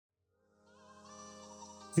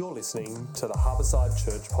You're listening to the Harborside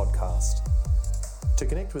Church podcast. To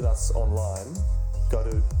connect with us online, go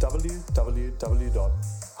to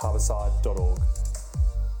www.harborside.org.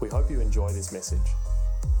 We hope you enjoy this message.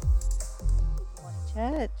 Morning,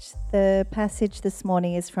 church. The passage this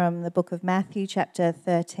morning is from the book of Matthew, chapter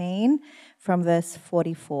 13, from verse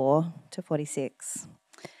 44 to 46.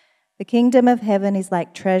 The kingdom of heaven is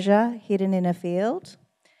like treasure hidden in a field.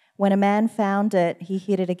 When a man found it, he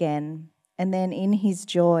hid it again, and then in his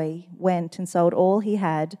joy went and sold all he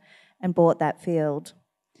had and bought that field.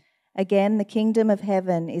 Again, the kingdom of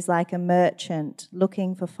heaven is like a merchant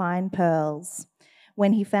looking for fine pearls.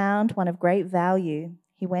 When he found one of great value,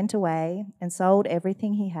 he went away and sold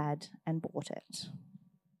everything he had and bought it.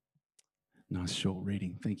 Nice short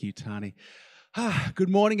reading. Thank you, Tani. Good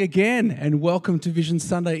morning again and welcome to Vision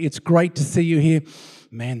Sunday. It's great to see you here.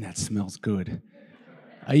 Man, that smells good.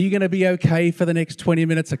 Are you going to be okay for the next 20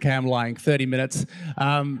 minutes? Okay, I'm lying, 30 minutes.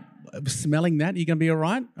 Smelling that, are you going to be all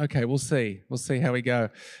right? Okay, we'll see. We'll see how we go.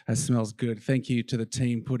 That smells good. Thank you to the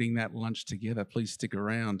team putting that lunch together. Please stick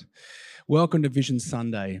around. Welcome to Vision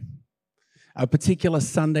Sunday. A particular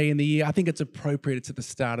Sunday in the year. I think it's appropriate. It's at the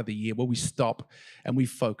start of the year where we stop and we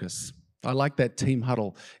focus. I like that team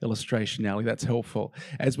huddle illustration, Ali. That's helpful.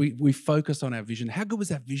 As we focus on our vision. How good was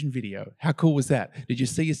that vision video? How cool was that? Did you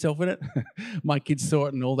see yourself in it? My kids saw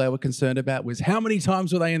it and all they were concerned about was how many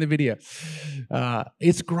times were they in the video?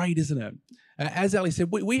 It's great, isn't it? As Ali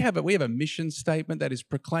said, we have a mission statement that is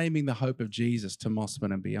proclaiming the hope of Jesus to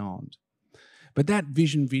Mossman and beyond. But that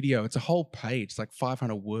vision video, it's a whole page, it's like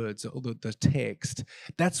 500 words, all the text.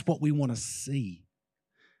 That's what we want to see.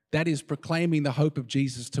 That is proclaiming the hope of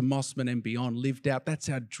Jesus to Mossman and beyond, lived out. That's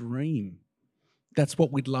our dream. That's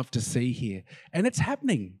what we'd love to see here. And it's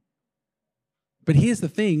happening. But here's the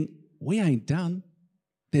thing, we ain't done.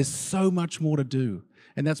 There's so much more to do.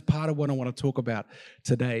 And that's part of what I want to talk about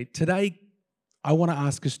today. Today, I want to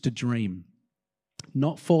ask us to dream.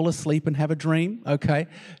 Not fall asleep and have a dream, okay?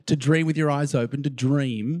 To dream with your eyes open, to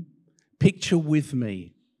dream. Picture with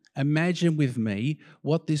me, imagine with me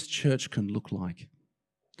what this church can look like.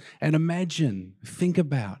 And imagine, think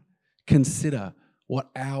about, consider what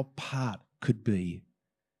our part could be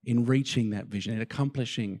in reaching that vision, in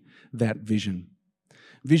accomplishing that vision.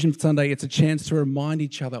 Vision Sunday, it's a chance to remind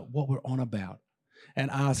each other what we're on about and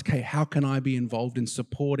ask, hey, how can I be involved in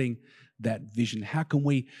supporting that vision? How can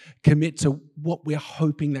we commit to what we're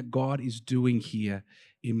hoping that God is doing here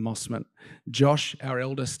in Mossman? Josh, our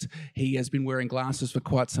eldest, he has been wearing glasses for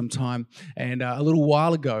quite some time. And a little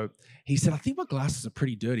while ago, he said, I think my glasses are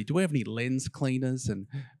pretty dirty. Do we have any lens cleaners? And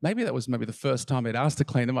maybe that was the first time I'd asked to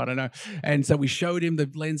clean them. I don't know. And so we showed him the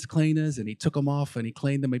lens cleaners and he took them off and he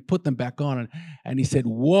cleaned them. He put them back on and he said,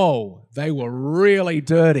 whoa, they were really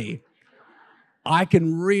dirty. I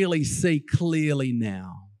can really see clearly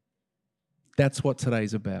now. That's what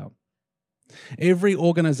today's about. Every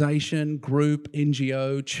organization, group,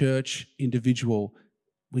 NGO, church, individual,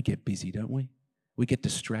 we get busy, don't we? We get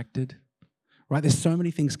distracted, right? There's so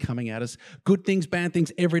many things coming at us, good things, bad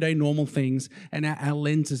things, everyday normal things, and our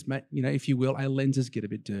lenses, if you will, our lenses get a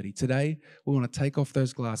bit dirty. Today, we want to take off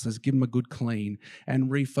those glasses, give them a good clean,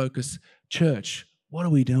 and refocus. Church, what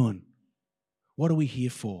are we doing? What are we here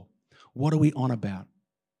for? What are we on about?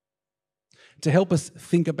 To help us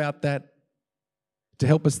think about that,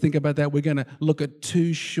 we're going to look at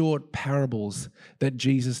two short parables that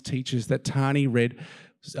Jesus teaches that Tani read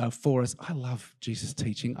for us. I love Jesus'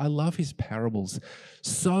 teaching. I love his parables.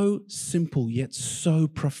 So simple yet so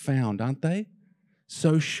profound, aren't they?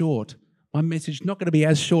 So short. My message not going to be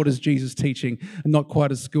as short as Jesus' teaching and not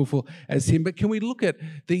quite as skillful as him. But can we look at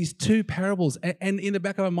these two parables? And in the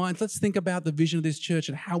back of our minds, let's think about the vision of this church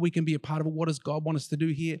and how we can be a part of it. What does God want us to do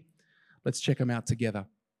here? Let's check them out together.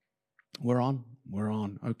 We're on.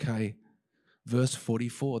 Okay. Verse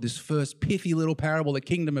 44, this first pithy little parable, the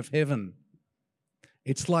kingdom of heaven.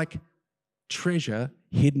 It's like treasure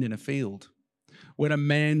hidden in a field. When a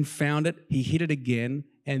man found it, he hid it again,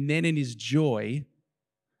 and then in his joy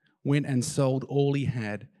went and sold all he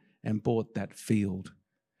had and bought that field.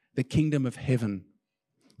 The kingdom of heaven.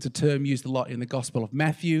 It's a term used a lot in the Gospel of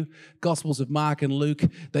Matthew, Gospels of Mark and Luke.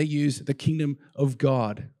 They use the kingdom of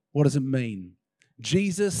God. What does it mean?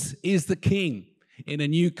 Jesus is the king in a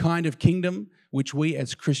new kind of kingdom, which we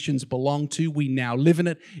as Christians belong to. We now live in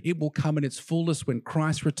it. It will come in its fullness when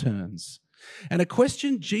Christ returns. And a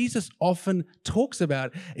question Jesus often talks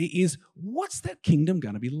about is, what's that kingdom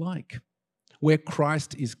going to be like? Where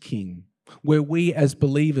Christ is king, where we as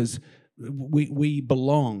believers, we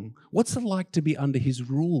belong. What's it like to be under his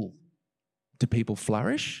rule? Do people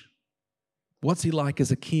flourish? What's he like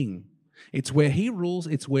as a king? It's where he rules.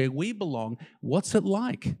 It's where we belong. What's it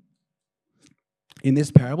like? In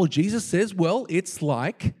this parable, Jesus says, well, it's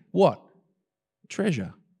like what?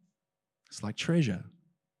 Treasure. It's like treasure.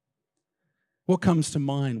 What comes to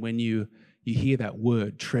mind when you hear that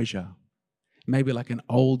word, treasure? Maybe like an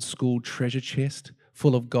old school treasure chest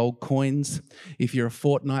full of gold coins. If you're a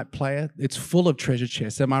Fortnite player, it's full of treasure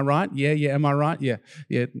chests. Am I right? Yeah, am I right? Yeah.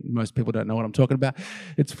 Most people don't know what I'm talking about.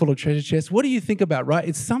 It's full of treasure chests. What do you think about, right?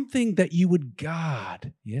 It's something that you would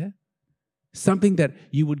guard, yeah? Something that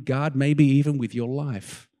you would guard maybe even with your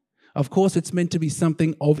life. Of course, it's meant to be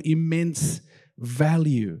something of immense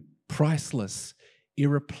value, priceless,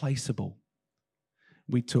 irreplaceable.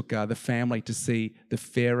 We took the family to see the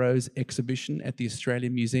Pharaohs exhibition at the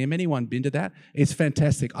Australian Museum. Anyone been to that? It's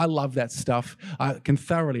fantastic. I love that stuff. I can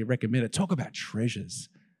thoroughly recommend it. Talk about treasures.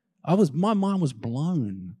 My mind was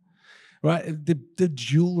blown. Right? The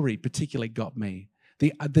jewelry particularly got me.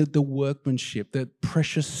 The workmanship, the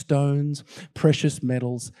precious stones, precious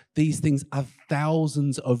metals, these things are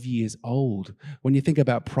thousands of years old. When you think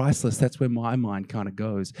about priceless, that's where my mind kind of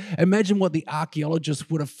goes. Imagine what the archaeologists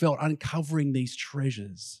would have felt uncovering these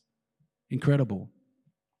treasures. Incredible.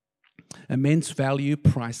 Immense value,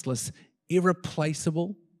 priceless,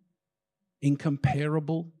 irreplaceable,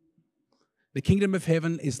 incomparable. The kingdom of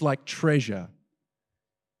heaven is like treasure,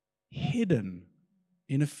 hidden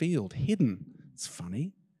in a field, hidden. It's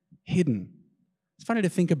funny. Hidden. It's funny to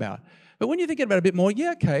think about. But when you think about it a bit more,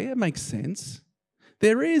 yeah, okay, it makes sense.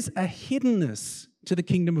 There is a hiddenness to the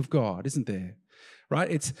kingdom of God, isn't there? Right?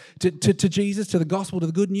 It's to Jesus, to the gospel, to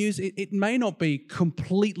the good news. It may not be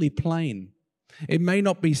completely plain. It may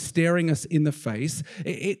not be staring us in the face.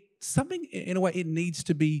 Something, in a way, it needs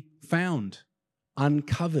to be found,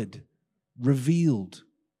 uncovered, revealed.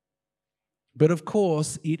 But of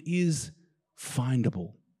course, it is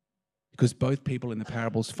findable. Because both people in the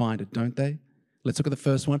parables find it, don't they? Let's look at the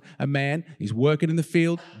first one. A man, he's working in the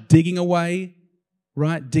field, digging away,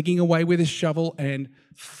 right? Digging away with his shovel, and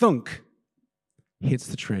thunk, hits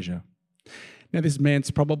the treasure. Now, this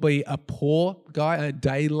man's probably a poor guy, a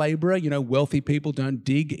day laborer. You know, wealthy people don't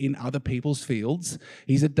dig in other people's fields.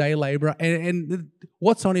 He's a day laborer. And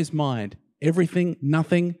what's on his mind? Everything,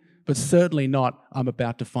 nothing, but certainly not, I'm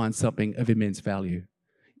about to find something of immense value.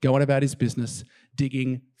 Going about his business,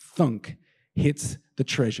 digging, thunk, hits the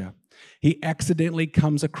treasure. He accidentally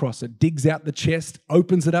comes across it, digs out the chest,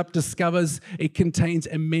 opens it up, discovers it contains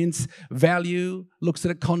immense value, looks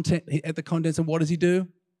at the contents, and what does he do?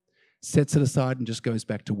 Sets it aside and just goes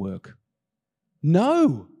back to work.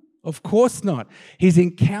 No, of course not. His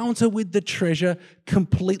encounter with the treasure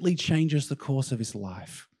completely changes the course of his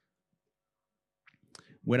life.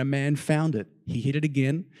 When a man found it, he hid it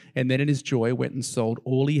again, and then in his joy went and sold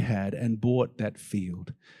all he had and bought that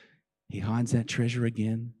field. He hides that treasure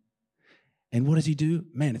again. And what does he do?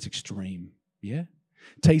 Man, it's extreme, yeah?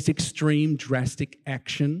 Takes extreme, drastic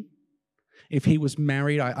action. If he was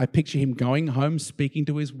married, I picture him going home, speaking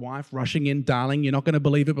to his wife, rushing in, darling, you're not going to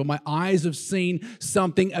believe it, but my eyes have seen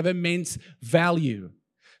something of immense value.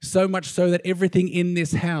 So much so that everything in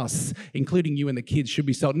this house, including you and the kids, should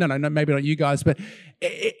be sold. No, maybe not you guys, but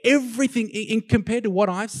everything, compared to what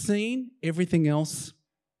I've seen, everything else,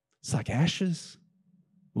 it's like ashes.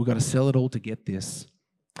 We've got to sell it all to get this.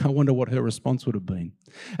 I wonder what her response would have been.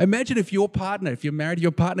 Imagine if your partner, if you're married,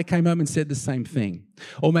 your partner came home and said the same thing.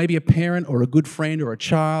 Or maybe a parent or a good friend or a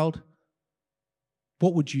child.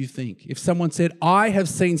 What would you think? If someone said, I have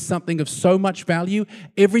seen something of so much value,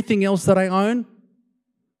 everything else that I own,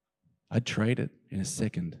 I'd trade it in a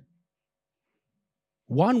second.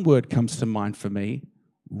 One word comes to mind for me,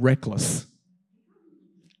 reckless.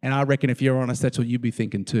 And I reckon if you're honest, that's what you'd be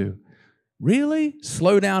thinking too. Really?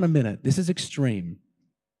 Slow down a minute. This is extreme.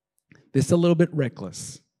 This is a little bit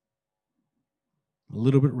reckless. A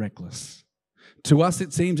little bit reckless. To us,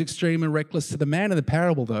 it seems extreme and reckless. To the man in the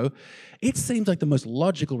parable, though, it seems like the most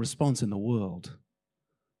logical response in the world.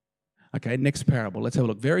 Okay, next parable. Let's have a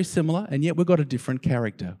look. Very similar, and yet we've got a different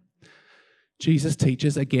character. Jesus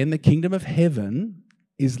teaches, again, the kingdom of heaven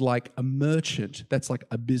is like a merchant. That's like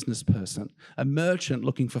a business person. A merchant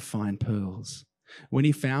looking for fine pearls. When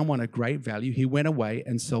he found one of great value, he went away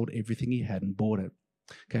and sold everything he had and bought it.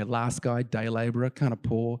 Okay, last guy, day laborer, kind of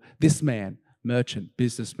poor. This man, merchant,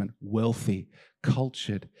 businessman, wealthy,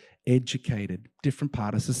 cultured, educated, different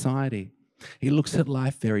part of society. He looks at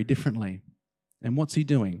life very differently. And what's he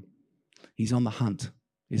doing? He's on the hunt,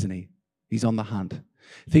 isn't he? He's on the hunt.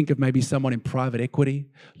 Think of maybe someone in private equity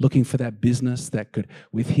looking for that business that could,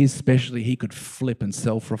 with his specialty, he could flip and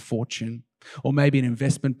sell for a fortune. Or maybe an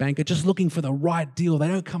investment banker just looking for the right deal. They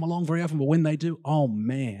don't come along very often, but when they do, oh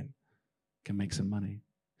man, can make some money.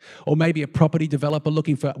 Or maybe a property developer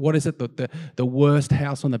looking for, what is it, the worst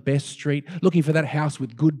house on the best street, looking for that house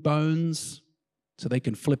with good bones so they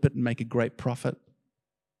can flip it and make a great profit.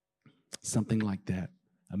 Something like that.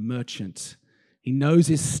 A merchant. He knows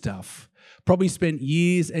his stuff. Probably spent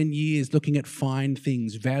years and years looking at fine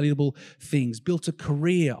things, valuable things, built a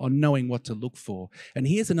career on knowing what to look for. And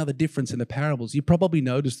here's another difference in the parables. You probably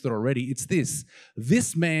noticed it already. It's this.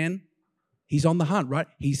 This man, he's on the hunt, right?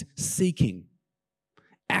 He's seeking,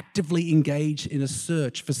 actively engaged in a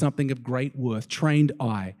search for something of great worth, trained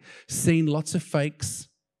eye, seen lots of fakes,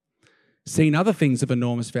 seen other things of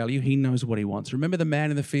enormous value. He knows what he wants. Remember the man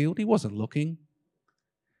in the field? He wasn't looking.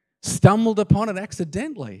 Stumbled upon it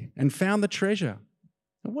accidentally and found the treasure.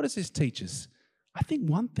 And what does this teach us? I think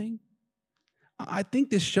one thing. I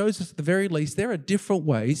think this shows us at the very least there are different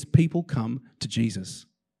ways people come to Jesus.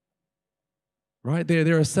 Right?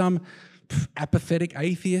 There are some apathetic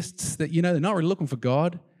atheists that, they're not really looking for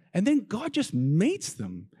God. And then God just meets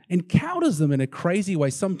them, encounters them in a crazy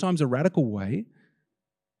way, sometimes a radical way,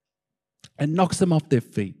 and knocks them off their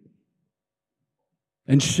feet.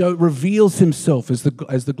 And reveals himself as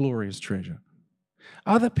the glorious treasure.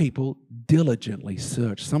 Other people diligently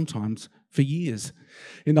search, sometimes for years.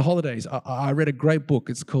 In the holidays, I read a great book.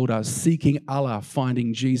 It's called Seeking Allah,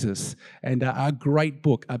 Finding Jesus, and a great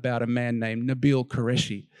book about a man named Nabil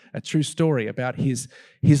Qureshi, a true story about his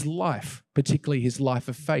life, particularly his life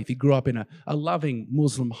of faith. He grew up in a loving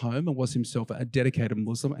Muslim home and was himself a dedicated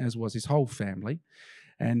Muslim, as was his whole family.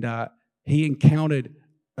 And he encountered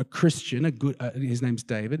a Christian, his name's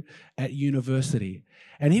David, at university.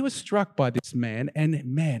 And he was struck by this man, and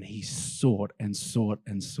man, he sought and sought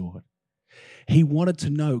and sought. He wanted to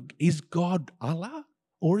know, is God Allah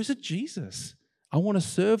or is it Jesus? I want to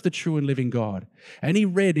serve the true and living God. And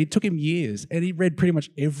it took him years, and he read pretty much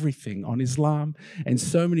everything on Islam and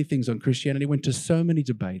so many things on Christianity, went to so many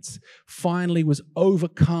debates, finally was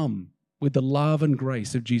overcome with the love and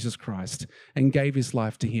grace of Jesus Christ and gave his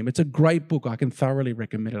life to him. It's a great book. I can thoroughly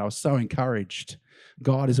recommend it. I was so encouraged.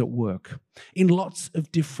 God is at work in lots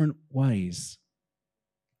of different ways.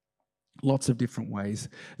 Lots of different ways.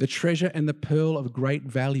 The treasure and the pearl of great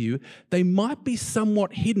value, they might be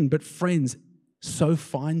somewhat hidden, but friends, so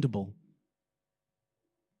findable.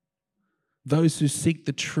 Those who seek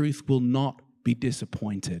the truth will not be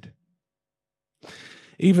disappointed.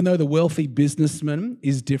 Even though the wealthy businessman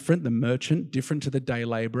is different, the merchant, different to the day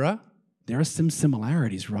laborer, there are some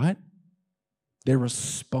similarities, right? Their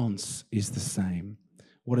response is the same.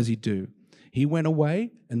 What does he do? He went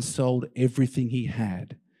away and sold everything he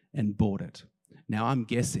had and bought it. Now, I'm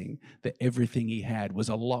guessing that everything he had was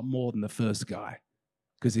a lot more than the first guy,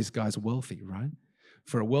 because this guy's wealthy, right?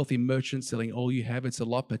 For a wealthy merchant, selling all you have, it's a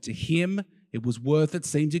lot, but to him, it was worth it.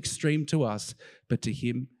 Seems extreme to us, but to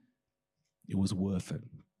him, it was worth it.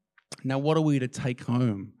 Now, what are we to take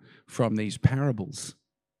home from these parables?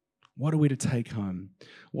 What are we to take home?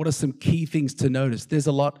 What are some key things to notice? There's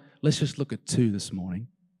a lot. Let's just look at two this morning.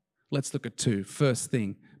 Let's look at two. First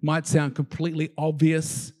thing, might sound completely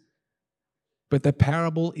obvious, but the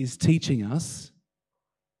parable is teaching us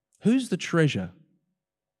who's the treasure?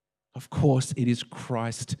 Of course, it is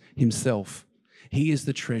Christ himself. He is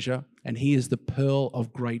the treasure, and he is the pearl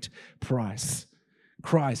of great price.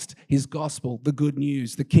 Christ, his gospel, the good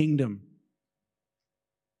news, the kingdom.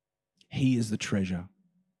 He is the treasure.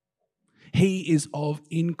 He is of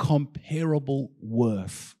incomparable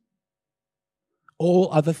worth. All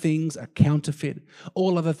other things are counterfeit.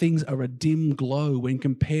 All other things are a dim glow when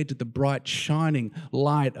compared to the bright, shining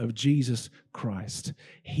light of Jesus Christ.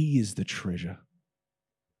 He is the treasure.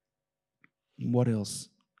 What else?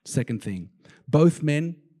 Second thing, both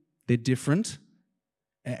men, they're different,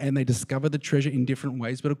 and they discover the treasure in different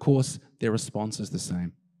ways, but of course, their response is the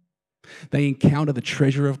same. They encounter the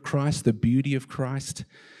treasure of Christ, the beauty of Christ,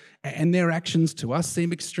 and their actions to us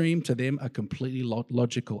seem extreme, to them are completely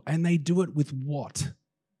logical. And they do it with what?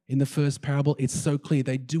 In the first parable, it's so clear.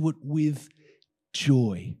 They do it with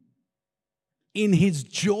joy. In his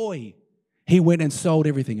joy, he went and sold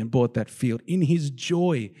everything and bought that field. In his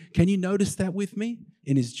joy. Can you notice that with me?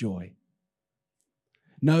 In his joy.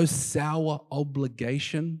 No sour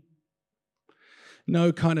obligation.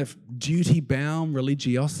 No kind of duty-bound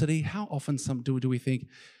religiosity. How often do we think,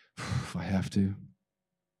 if I have to,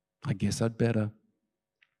 I guess I'd better.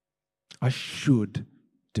 I should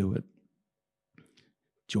do it.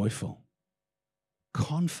 Joyful.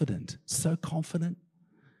 Confident. So confident.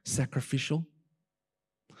 Sacrificial.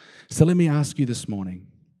 So let me ask you this morning,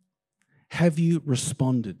 have you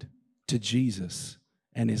responded to Jesus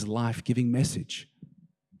and his life-giving message?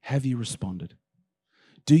 Have you responded?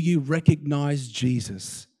 Do you recognize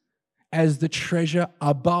Jesus as the treasure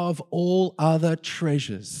above all other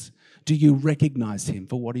treasures? Do you recognize him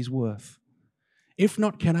for what he's worth? If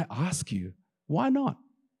not, can I ask you, why not?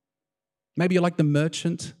 Maybe you're like the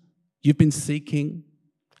merchant. You've been seeking.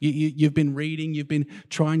 You've been reading. You've been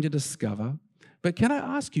trying to discover. But can I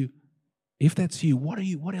ask you, if that's you, what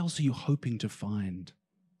else are you hoping to find?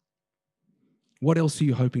 What else are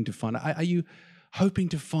you hoping to find? Are you hoping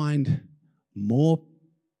to find more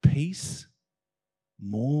peace,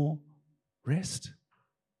 more rest?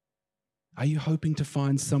 Are you hoping to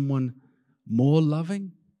find someone more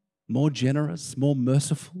loving, more generous, more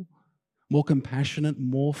merciful, more compassionate,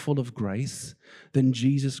 more full of grace than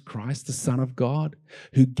Jesus Christ, the Son of God,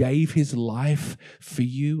 who gave his life for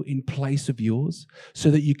you in place of yours so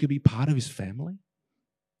that you could be part of his family?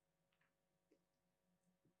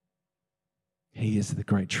 He is the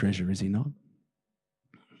great treasure, is he not?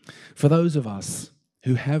 For those of us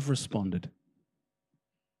who have responded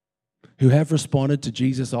to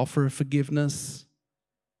Jesus' offer of forgiveness,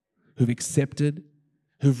 who've accepted,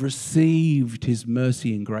 who've received his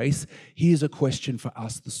mercy and grace, here's a question for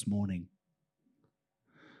us this morning.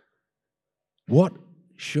 What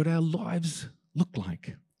should our lives look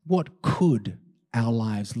like? What could our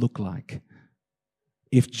lives look like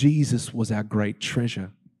if Jesus was our great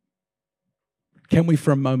treasure? Can we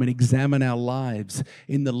for a moment examine our lives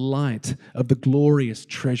in the light of the glorious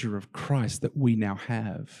treasure of Christ that we now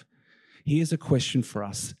have? Here's a question for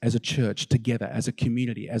us as a church, together, as a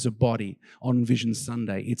community, as a body on Vision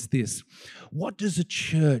Sunday. It's this: what does a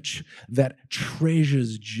church that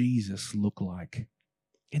treasures Jesus look like?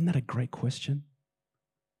 Isn't that a great question?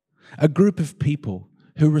 A group of people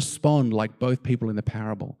who respond like both people in the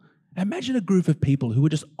parable. Imagine a group of people who are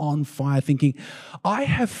just on fire thinking, I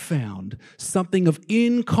have found something of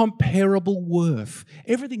incomparable worth.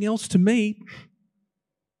 Everything else to me,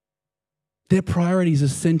 their priorities are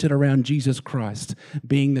centered around Jesus Christ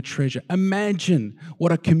being the treasure. Imagine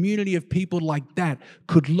what a community of people like that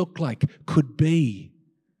could look like, could be.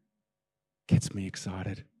 Gets me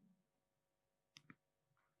excited.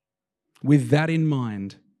 With that in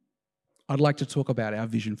mind, I'd like to talk about our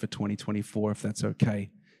vision for 2024, if that's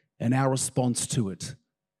okay, and our response to it.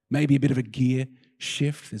 Maybe a bit of a gear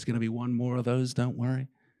shift. There's going to be one more of those, don't worry.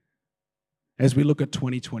 As we look at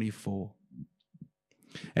 2024.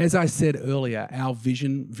 As I said earlier, our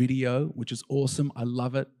vision video, which is awesome, I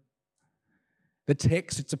love it. The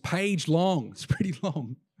text, it's a page long. It's pretty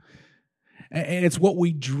long. And it's what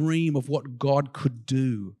we dream of what God could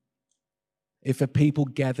do if a people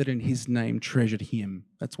gathered in his name treasured him.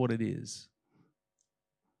 That's what it is.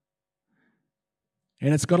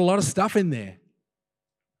 And it's got a lot of stuff in there.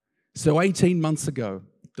 So 18 months ago,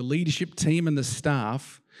 the leadership team and the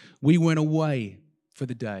staff, we went away for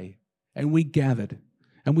the day and we gathered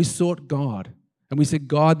and we sought God. And we said,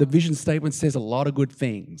 God, the vision statement says a lot of good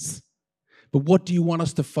things, but what do you want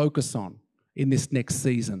us to focus on in this next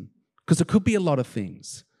season? Because it could be a lot of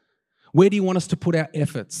things. Where do you want us to put our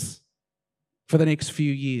efforts for the next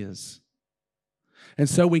few years? And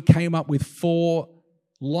so we came up with 4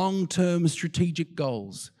 long-term strategic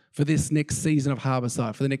goals for this next season of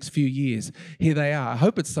Harborside, for the next few years. Here they are. I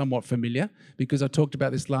hope it's somewhat familiar because I talked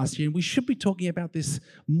about this last year and we should be talking about this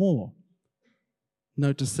more.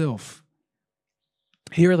 Note to self.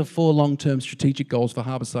 Here are the 4 long-term strategic goals for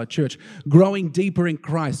Harborside Church. Growing deeper in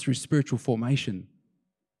Christ through spiritual formation.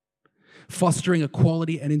 Fostering a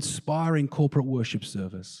quality and inspiring corporate worship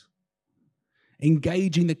service.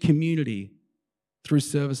 Engaging the community through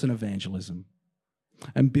service and evangelism.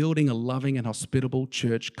 And building a loving and hospitable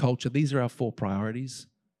church culture. These are our 4 priorities.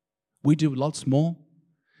 We do lots more,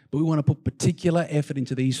 but we want to put particular effort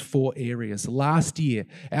into these 4 areas. Last year,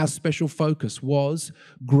 our special focus was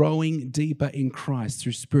growing deeper in Christ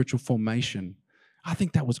through spiritual formation. I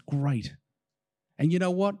think that was great. And you know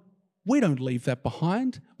what? We don't leave that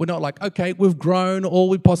behind. We're not like, okay, we've grown all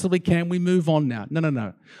we possibly can, we move on now.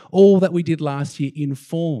 No. All that we did last year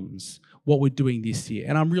informs what we're doing this year.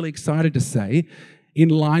 And I'm really excited to say, in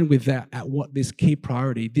line with that, at what this key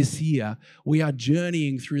priority, this year, we are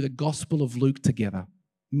journeying through the Gospel of Luke together,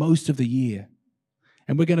 most of the year.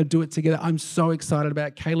 And we're going to do it together. I'm so excited about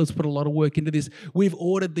it. Kayla's put a lot of work into this. We've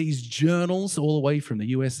ordered these journals all the way from the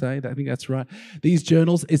USA. I think that's right. These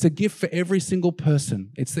journals, it's a gift for every single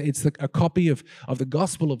person. It's a copy of the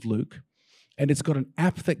Gospel of Luke, and it's got an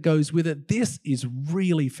app that goes with it. This is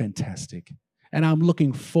really fantastic. And I'm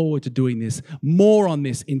looking forward to doing this. More on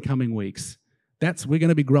this in coming weeks. We're going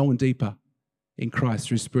to be growing deeper in Christ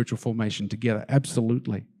through spiritual formation together.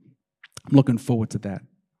 Absolutely. I'm looking forward to that.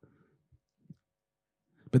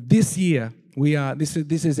 But this year,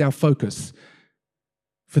 this is our focus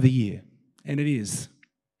for the year. And it is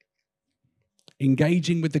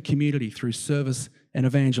engaging with the community through service and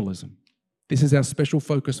evangelism. This is our special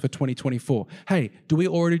focus for 2024. Hey, do we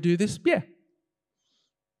already do this? Yeah.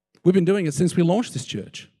 We've been doing it since we launched this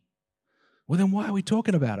church. Well, then why are we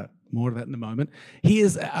talking about it? More of that in a moment.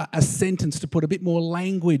 Here's a sentence to put a bit more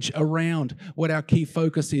language around what our key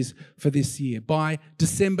focus is for this year. By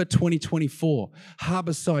December 2024,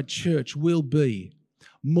 Harbourside Church will be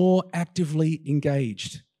more actively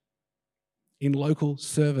engaged in local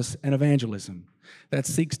service and evangelism that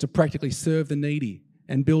seeks to practically serve the needy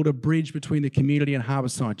and build a bridge between the community and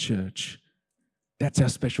Harbourside Church. That's our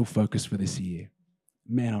special focus for this year.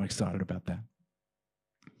 Man, I'm excited about that.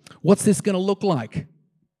 What's this going to look like?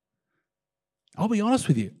 I'll be honest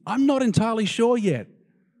with you, I'm not entirely sure yet.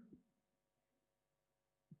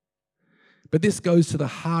 But this goes to the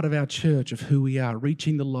heart of our church, of who we are,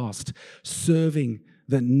 reaching the lost, serving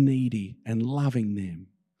the needy and loving them.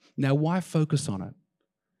 Now, why focus on it?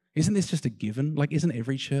 Isn't this just a given? Like, isn't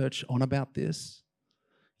every church on about this?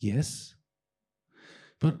 Yes.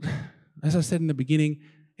 But as I said in the beginning,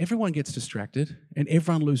 everyone gets distracted and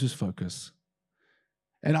everyone loses focus.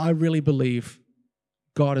 And I really believe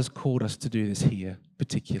God has called us to do this here,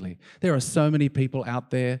 particularly. There are so many people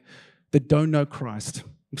out there that don't know Christ,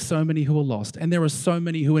 so many who are lost, and there are so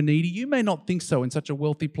many who are needy. You may not think so in such a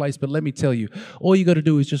wealthy place, but let me tell you, all you got to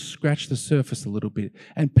do is just scratch the surface a little bit,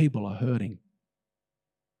 and people are hurting.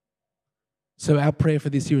 So our prayer for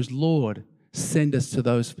this year is, Lord, send us to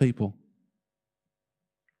those people.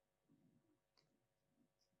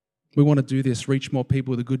 We want to do this, reach more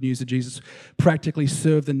people with the good news of Jesus, practically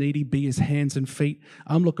serve the needy, be his hands and feet.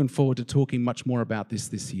 I'm looking forward to talking much more about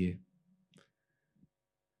this year.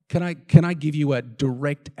 Can I give you a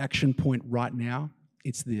direct action point right now?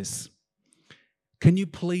 It's this. Can you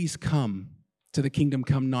please come to the Kingdom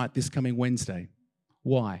Come night this coming Wednesday?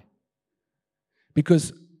 Why?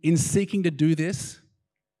 Because in seeking to do this,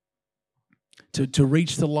 to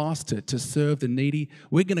reach the lost, to serve the needy,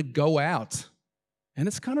 we're going to go out. And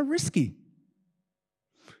it's kind of risky.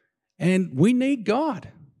 And we need God.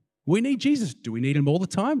 We need Jesus. Do we need him all the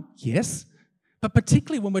time? Yes. But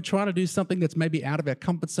particularly when we're trying to do something that's maybe out of our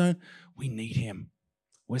comfort zone, we need him.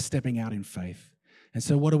 We're stepping out in faith. And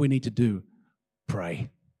so what do we need to do? Pray.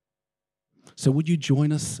 So would you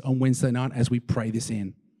join us on Wednesday night as we pray this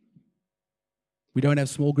in? We don't have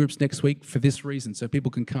small groups next week for this reason, so people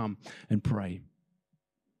can come and pray.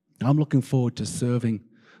 I'm looking forward to serving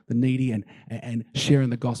the needy and sharing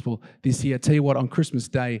the gospel this year. I tell you what, on Christmas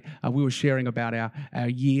Day, we were sharing about our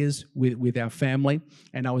years with our family,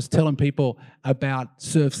 and I was telling people about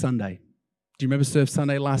Serve Sunday. Do you remember Serve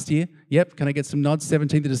Sunday last year? Yep. Can I get some nods?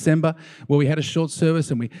 17th of December, where we had a short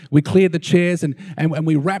service and we cleared the chairs and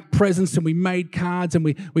we wrapped presents and we made cards and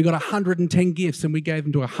we got 110 gifts and we gave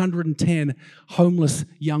them to 110 homeless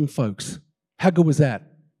young folks. How good was that?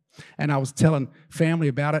 And I was telling family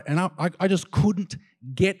about it, and I just couldn't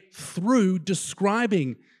get through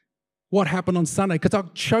describing what happened on Sunday because I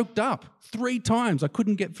choked up 3 times. I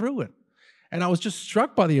couldn't get through it. And I was just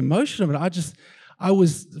struck by the emotion of it. I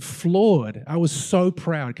was floored. I was so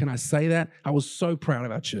proud. Can I say that? I was so proud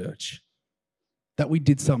of our church that we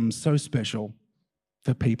did something so special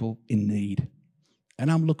for people in need.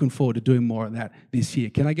 And I'm looking forward to doing more of that this year.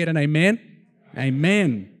 Can I get an amen?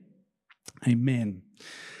 Amen. Amen.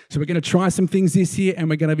 So we're going to try some things this year, and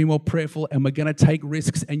we're going to be more prayerful, and we're going to take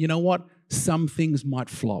risks. And you know what? Some things might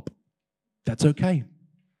flop. That's okay.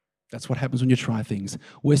 That's what happens when you try things.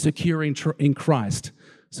 We're secure in Christ,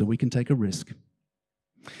 so we can take a risk.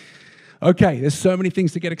 Okay, there's so many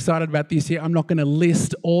things to get excited about this year. I'm not going to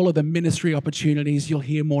list all of the ministry opportunities. You'll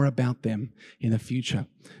hear more about them in the future.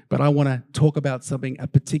 But I want to talk about something, a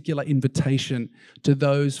particular invitation to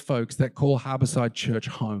those folks that call Harbourside Church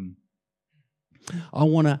home. I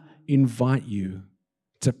want to invite you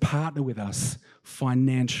to partner with us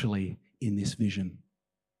financially in this vision,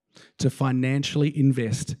 to financially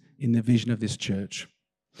invest in the vision of this church.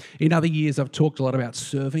 In other years, I've talked a lot about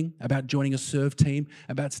serving, about joining a serve team,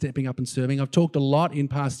 about stepping up and serving. I've talked a lot in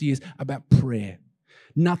past years about prayer.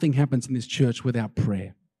 Nothing happens in this church without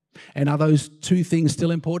prayer. And are those 2 things still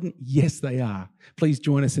important? Yes, they are. Please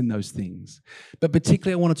join us in those things. But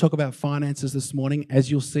particularly, I want to talk about finances this morning, as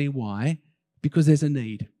you'll see why. Because there's a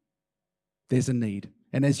need. There's a need.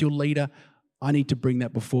 And as your leader, I need to bring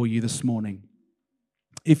that before you this morning.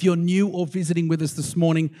 If you're new or visiting with us this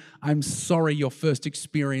morning, I'm sorry your first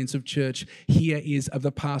experience of church here is of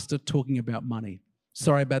the pastor talking about money.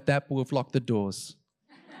 Sorry about that, but we've locked the doors.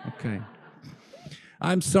 Okay.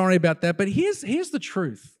 I'm sorry about that, but here's the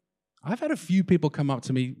truth. I've had a few people come up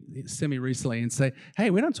to me semi-recently and say,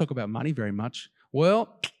 hey, we don't talk about money very much.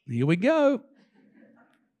 Well, here we go.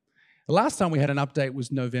 The last time we had an update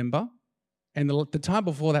was November, and the time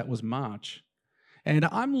before that was March. And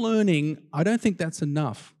I'm learning, I don't think that's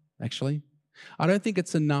enough, actually. I don't think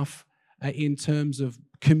it's enough in terms of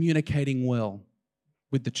communicating well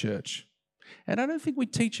with the church. And I don't think we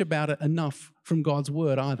teach about it enough from God's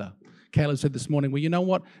word either. Caleb said this morning, well, you know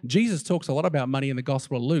what? Jesus talks a lot about money in the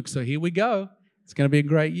Gospel of Luke, so here we go. It's going to be a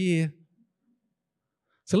great year.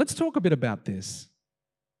 So let's talk a bit about this.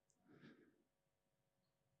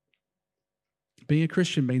 Being a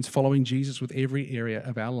Christian means following Jesus with every area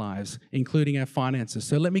of our lives, including our finances.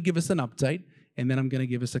 So let me give us an update, and then I'm going to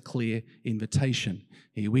give us a clear invitation.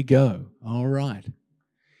 Here we go. All right.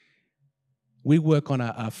 We work on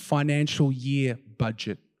a financial year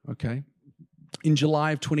budget, okay? In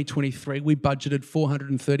July of 2023, we budgeted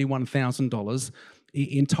 $431,000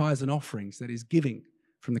 in tithes and offerings, that is giving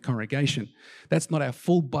from the congregation. That's not our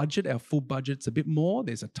full budget. Our full budget's a bit more.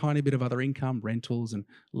 There's a tiny bit of other income, rentals and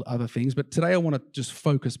other things. But today I want to just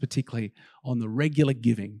focus particularly on the regular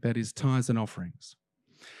giving, that is tithes and offerings.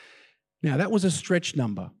 Now, that was a stretch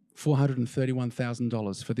number,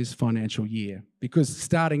 $431,000 for this financial year, because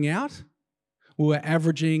starting out, we were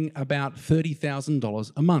averaging about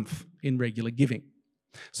 $30,000 a month in regular giving.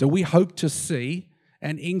 So we hoped to see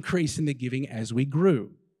an increase in the giving as we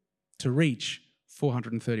grew to reach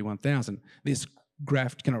 $431,000. This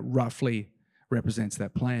graph kind of roughly represents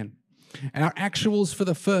that plan. Our actuals for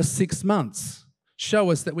the first 6 months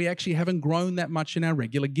show us that we actually haven't grown that much in our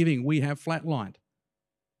regular giving. We have flatlined.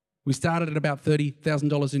 We started at about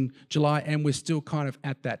 $30,000 in July, and we're still kind of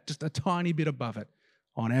at that, just a tiny bit above it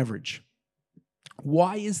on average.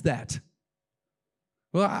 Why is that?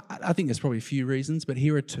 Well, I think there's probably a few reasons, but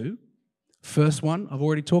here are two. First one, I've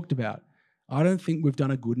already talked about. I don't think we've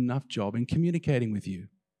done a good enough job in communicating with you.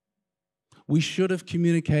 We should have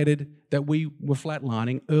communicated that we were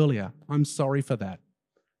flatlining earlier. I'm sorry for that.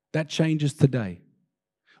 That changes today.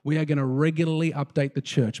 We are going to regularly update the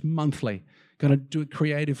church monthly, going to do it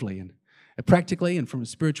creatively and practically and from a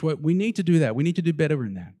spiritual way. We need to do that. We need to do better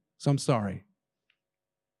in that. So I'm sorry.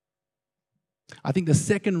 I think the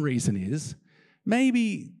second reason is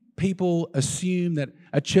maybe people assume that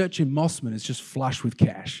a church in Mossman is just flush with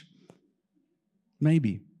cash.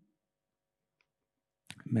 Maybe.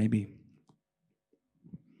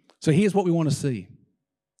 So here's what we want to see.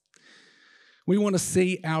 We want to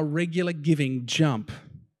see our regular giving jump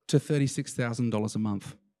to $36,000 a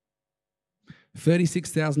month.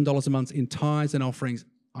 $36,000 a month in tithes and offerings,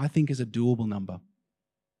 I think, is a doable number.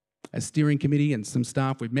 As steering committee and some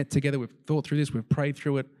staff, we've met together, we've thought through this, we've prayed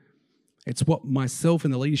through it. It's what myself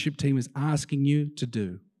and the leadership team is asking you to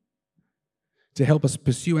do, to help us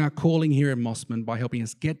pursue our calling here in Mossman by helping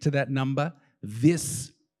us get to that number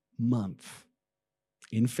this month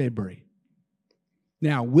in February.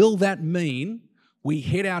 Now, will that mean we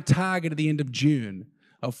hit our target at the end of June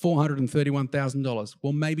of $431,000?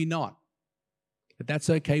 Well, maybe not. But that's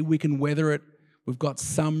okay. We can weather it. We've got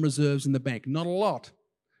some reserves in the bank. Not a lot,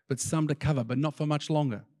 but some to cover, but not for much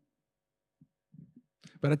longer.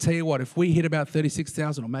 But I tell you what, if we hit about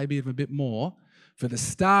 36,000 or maybe even a bit more, for the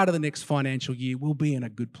start of the next financial year, we'll be in a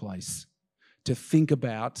good place to think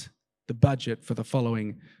about the budget for the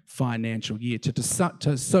following financial year.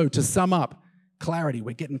 So to sum up, clarity.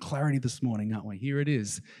 We're getting clarity this morning, aren't we? Here it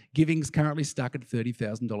is. Giving's currently stuck at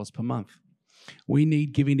 $30,000 per month. We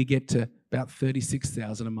need giving to get to about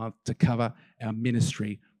 $36,000 a month to cover our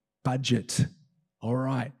ministry budget. All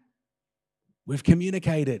right. We've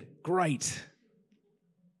communicated. Great.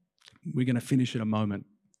 We're going to finish in a moment.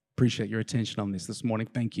 Appreciate your attention on this morning.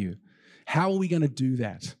 Thank you. How are we going to do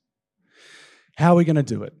that? How are we going to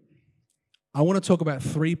do it? I want to talk about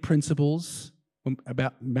 3 principles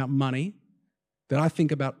about money that I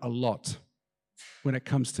think about a lot when it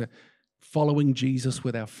comes to following Jesus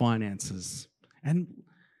with our finances. And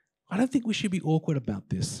I don't think we should be awkward about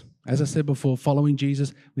this. As I said before, following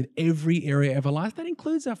Jesus with every area of our life, that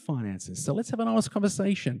includes our finances. So let's have an honest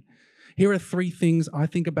conversation. Here are 3 things I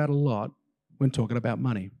think about a lot when talking about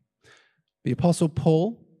money. The Apostle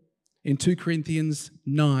Paul in 2 Corinthians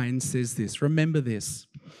 9 says this, remember this,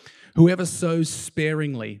 whoever sows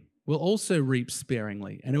sparingly will also reap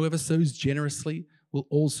sparingly, and whoever sows generously will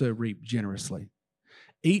also reap generously.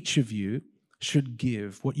 Each of you should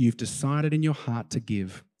give what you've decided in your heart to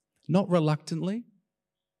give, not reluctantly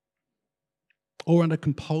or under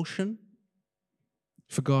compulsion,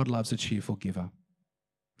 for God loves a cheerful giver.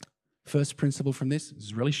 First principle from this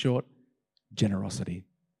is really short, generosity.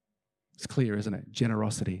 It's clear, isn't it?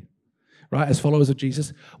 Generosity. Right? As followers of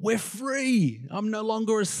Jesus, we're free. I'm no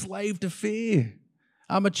longer a slave to fear.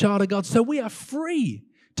 I'm a child of God. So we are free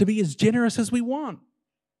to be as generous as we want.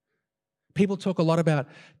 People talk a lot about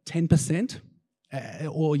 10%.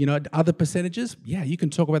 Or, other percentages. Yeah, you can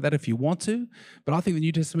talk about that if you want to, but I think the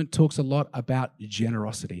New Testament talks a lot about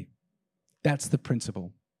generosity. That's the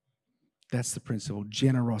principle. That's the principle,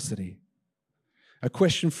 generosity. A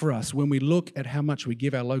question for us, when we look at how much we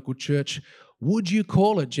give our local church, would you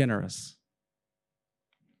call it generous?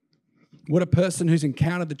 Would a person who's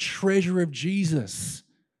encountered the treasure of Jesus,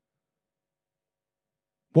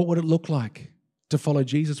 what would it look like to follow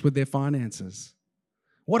Jesus with their finances?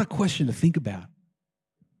 What a question to think about.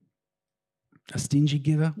 A stingy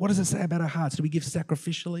giver? What does it say about our hearts? Do we give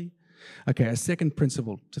sacrificially? Okay, a second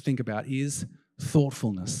principle to think about is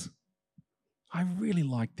thoughtfulness. I really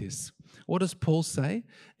like this. What does Paul say?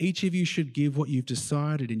 Each of you should give what you've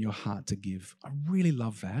decided in your heart to give. I really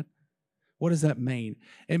love that. What does that mean?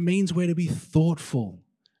 It means we're to be thoughtful,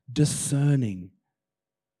 discerning,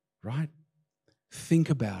 right? Think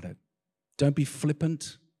about it. Don't be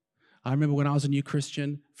flippant. I remember when I was a new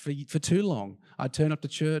Christian, for too long, I'd turn up to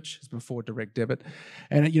church, it's before direct debit,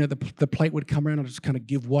 and the plate would come around, I'd just kind of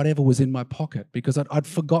give whatever was in my pocket because I'd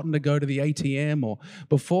forgotten to go to the ATM or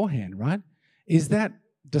beforehand, right? Is that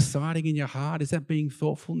deciding in your heart? Is that being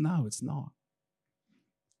thoughtful? No, it's not.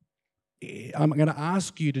 I'm going to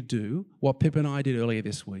ask you to do what Pip and I did earlier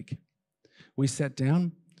this week. We sat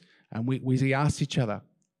down and we asked each other,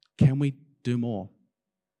 can we do more?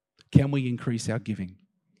 Can we increase our giving?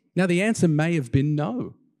 Now, the answer may have been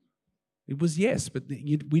no. It was yes, but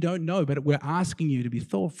we don't know, but we're asking you to be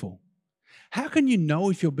thoughtful. How can you know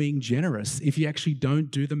if you're being generous if you actually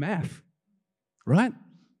don't do the math, right?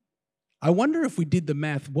 I wonder if we did the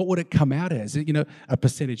math, what would it come out as? A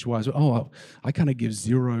percentage-wise, I kind of give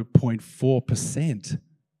 0.4%.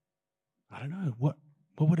 I don't know. What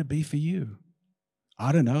would it be for you?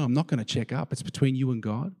 I don't know. I'm not going to check up. It's between you and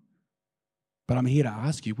God. But I'm here to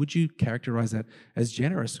ask you, would you characterize that as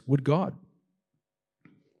generous? Would God?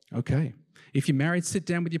 Okay. If you're married, sit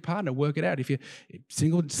down with your partner, work it out. If you're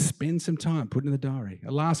single, spend some time, put it in the diary.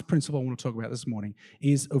 A last principle I want to talk about this morning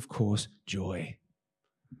is, of course, joy.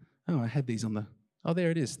 Oh, I had these on the... Oh,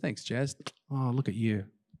 there it is. Thanks, Jazz. Oh, look at you.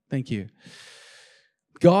 Thank you.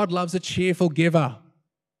 God loves a cheerful giver.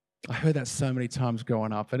 I heard that so many times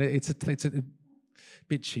growing up, and it's a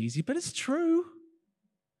bit cheesy, but it's true.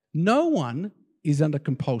 No one is under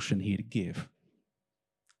compulsion here to give.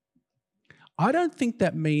 I don't think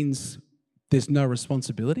that means there's no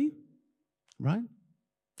responsibility, right?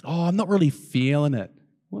 Oh, I'm not really feeling it.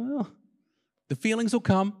 Well, the feelings will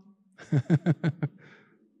come.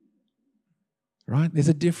 Right? There's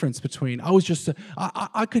a difference between,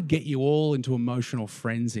 I could get you all into emotional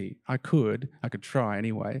frenzy. I could try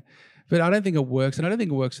anyway. But I don't think it works, and I don't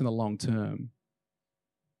think it works in the long term.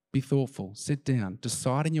 Be thoughtful, sit down,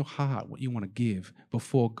 decide in your heart what you want to give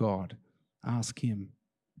before God. Ask Him.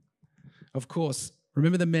 Of course,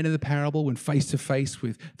 remember the men in the parable when face to face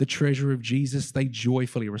with the treasure of Jesus, they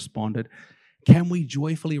joyfully responded. Can we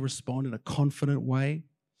joyfully respond in a confident way?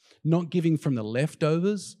 Not giving from the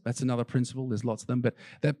leftovers, that's another principle, there's lots of them, but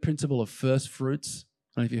that principle of first fruits,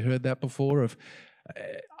 I don't know if you heard that before, of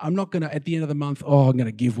I'm not going to, at the end of the month, I'm going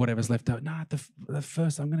to give whatever's left over. No, the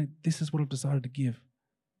first, this is what I've decided to give.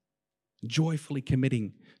 Joyfully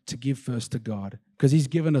committing to give first to God because He's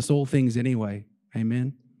given us all things anyway.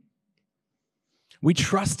 Amen. We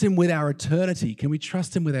trust Him with our eternity. Can we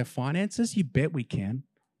trust Him with our finances? You bet we can.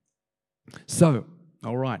 So,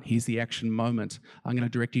 all right, here's the action moment. I'm going to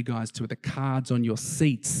direct you guys to the cards on your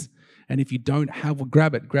seats. And if you don't have one,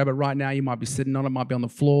 grab it. Grab it right now. You might be sitting on it, might be on the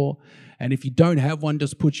floor. And if you don't have one,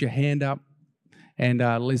 just put your hand up and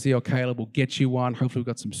Lizzie or Caleb will get you one. Hopefully we've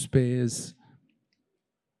got some spares.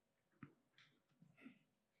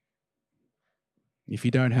 If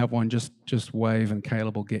you don't have one, just wave and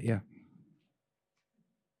Caleb will get you.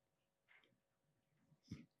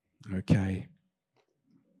 Okay.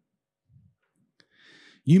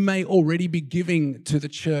 You may already be giving to the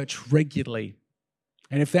church regularly.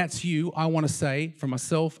 And if that's you, I want to say from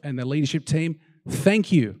myself and the leadership team,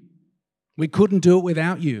 thank you. We couldn't do it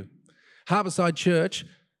without you. Harborside Church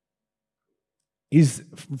is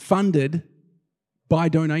funded by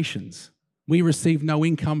donations. We receive no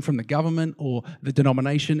income from the government or the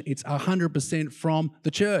denomination. It's 100% from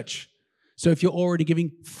the church. So if you're already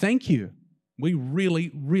giving, thank you. We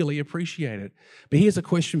really, really appreciate it. But here's a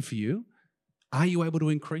question for you. Are you able to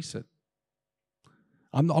increase it?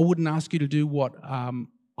 I wouldn't ask you to do what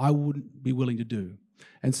I wouldn't be willing to do.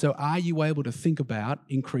 And so are you able to think about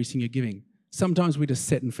increasing your giving? Sometimes we just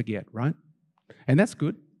set and forget, right? And that's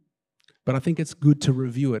good. But I think it's good to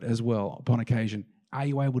review it as well upon occasion. Are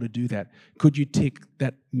you able to do that? Could you tick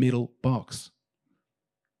that middle box?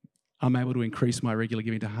 I'm able to increase my regular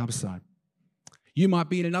giving to Harborside. You might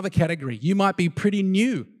be in another category. You might be pretty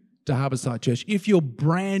new to Harbourside Church. If you're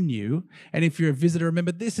brand new and if you're a visitor,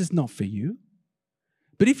 remember, this is not for you.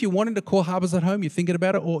 But if you're wanting to call Harbourside home, you're thinking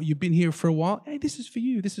about it, or you've been here for a while, hey, this is for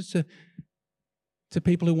you. This is to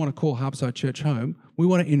people who want to call Harbourside Church home. We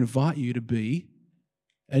want to invite you to be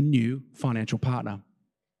a new financial partner.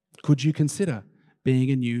 Could you consider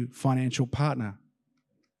being a new financial partner?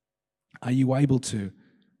 Are you able to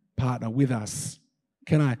partner with us?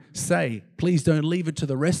 Can I say, please don't leave it to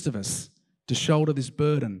the rest of us to shoulder this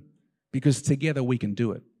burden, because together we can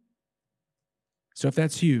do it. So if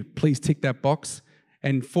that's you, please tick that box.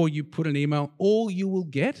 And before you put an email, all you will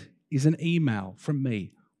get is an email from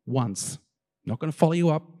me once. I'm not going to follow you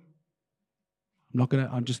up. You're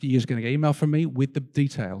just going to get an email from me with the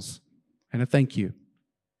details and a thank you.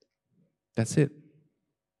 That's it.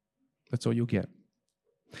 That's all you'll get.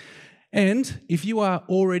 And if you are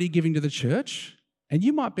already giving to the church, and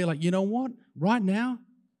you might be like, you know what? Right now,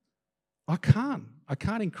 I can't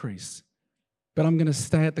increase, but I'm going to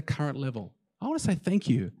stay at the current level. I want to say thank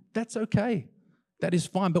you. That's okay. That is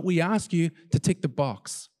fine. But we ask you to tick the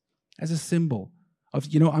box as a symbol of,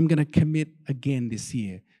 I'm going to commit again this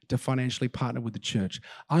year to financially partner with the church.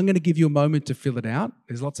 I'm going to give you a moment to fill it out.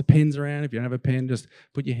 There's lots of pens around. If you don't have a pen, just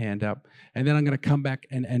put your hand up. And then I'm going to come back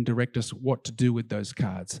and direct us what to do with those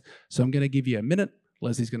cards. So I'm going to give you a minute.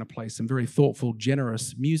 Leslie's going to play some very thoughtful,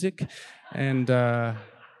 generous music. And going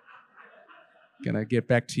to get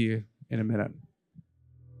back to you in a minute.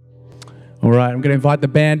 All right, I'm going to invite the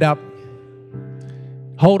band up.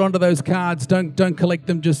 Hold on to those cards. Don't collect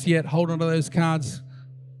them just yet. Hold on to those cards.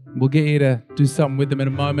 We'll get you to do something with them in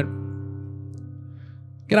a moment.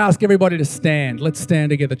 I'm going to ask everybody to stand. Let's stand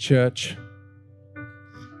together, church.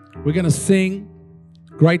 We're going to sing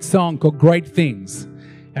a great song called Great Things.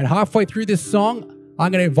 And halfway through this song,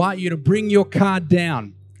 I'm going to invite you to bring your card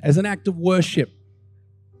down as an act of worship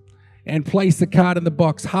and place the card in the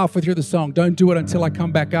box halfway through the song. Don't do it until I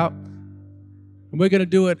come back up. And we're going to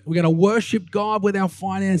do it. We're going to worship God with our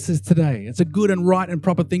finances today. It's a good and right and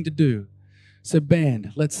proper thing to do. So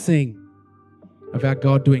band, let's sing about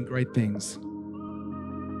God doing great things.